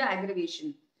cause severe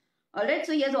aggravation. All right,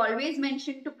 so he has always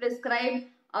mentioned to prescribe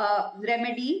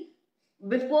remedy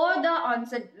before the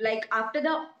onset, like after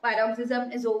the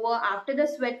paroxysm is over, after the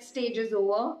sweat stage is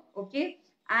over, okay,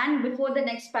 and before the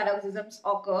next paroxysms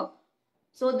occur.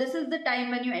 So this is the time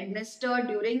when you administer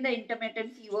during the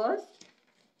intermittent fevers.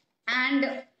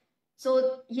 And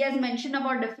so he has mentioned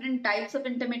about different types of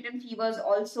intermittent fevers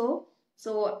also.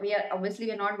 So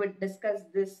we're not going to discuss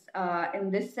this in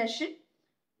this session.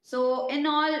 So in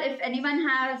all, if anyone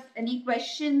has any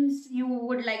questions you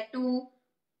would like to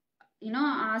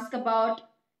ask about,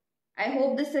 I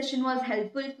hope this session was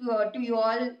helpful to you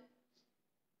all.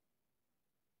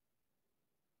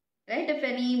 Right? If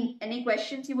any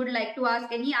questions you would like to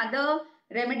ask, any other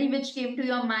remedy which came to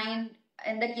your mind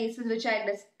in the cases which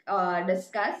I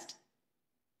discussed.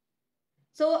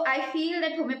 So I feel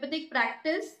that homeopathic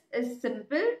practice is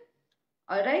simple.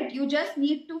 All right, you just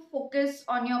need to focus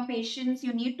on your patients.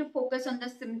 You need to focus on the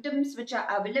symptoms which are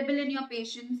available in your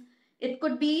patients. It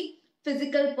could be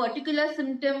physical particular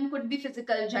symptom, could be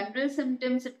physical general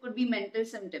symptoms, it could be mental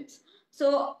symptoms.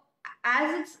 So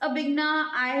as it's a beginner,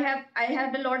 I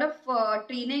had a lot of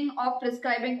training of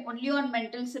prescribing only on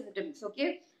mental symptoms.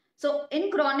 Okay, so in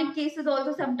chronic cases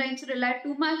also sometimes rely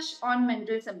too much on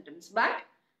mental symptoms, but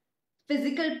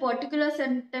physical particular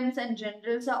symptoms and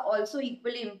generals are also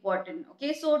equally important.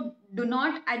 Okay, so do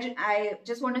not, I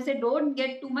just want to say, don't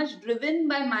get too much driven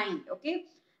by mind. Okay,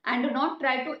 and do not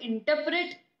try to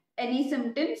interpret any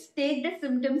symptoms. Take the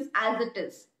symptoms as it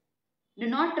is. Do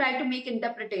not try to make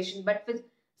interpretation, but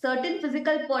certain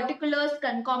physical particulars,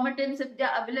 concomitants, if they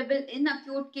are available in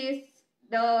acute case,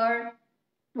 the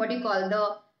what do you call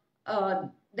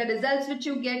the results which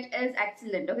you get is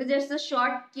excellent. Okay, just a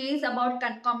short case about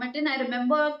concomitant. I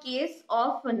remember a case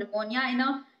of pneumonia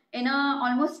in a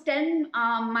almost 10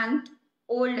 month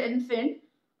old infant.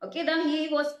 Okay, then he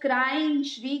was crying,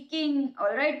 shrieking,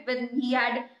 all right, when he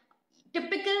had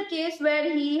typical case where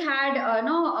he had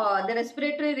the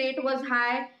respiratory rate was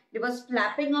high, there was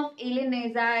flapping of alien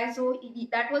nasi, so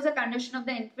that was a condition of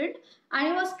the infant, and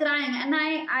he was crying,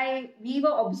 and we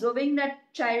were observing that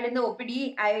child in the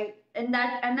OPD. I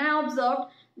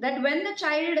observed that when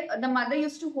the mother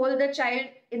used to hold the child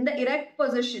in the erect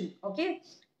position, okay,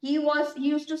 he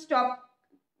used to stop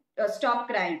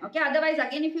crying. Okay, otherwise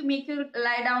again if you make you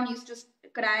lie down, he used to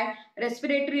cry.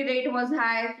 Respiratory rate was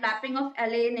high, flapping of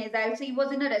LA nasal, so he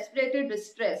was in a respiratory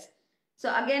distress.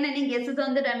 So again, any guesses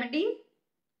on the remedy?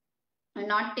 Will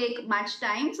not take much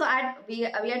time. So we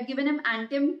had given him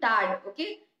Antium Tard.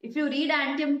 Okay, if you read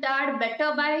Antium Tard,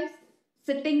 better by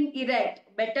sitting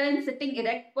erect, better in sitting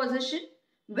erect position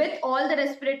with all the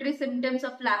respiratory symptoms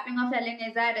of flapping of LA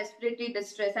nasal, respiratory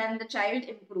distress, and the child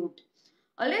improved.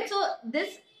 Alright, so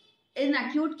this in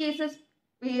acute cases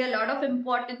pay a lot of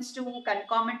importance to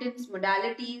concomitants,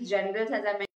 modalities, generals, as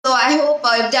I mentioned. So I hope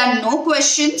if there are no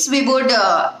questions, we would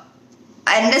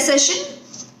end the session.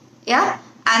 Yeah.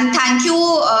 And thank you,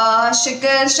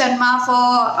 Shikhar Sharma,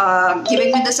 for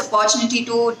giving me this opportunity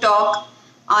to talk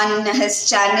on his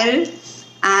channel.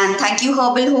 And thank you,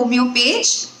 Herbal Homeo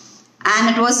page.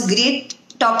 And it was great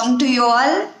talking to you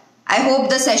all. I hope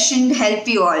the session helped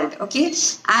you all. Okay.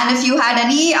 And if you had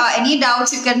any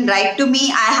doubts, you can write to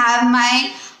me. I have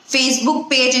my Facebook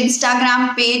page,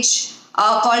 Instagram page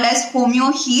called as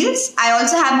Homeo Heals. I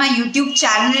also have my YouTube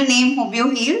channel named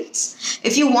Homeo Heals.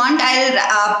 If you want,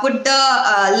 I'll put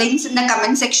the links in the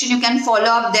comment section. You can follow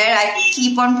up there. I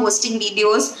keep on posting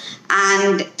videos.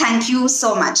 And thank you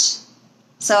so much.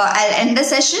 So I'll end the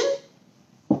session.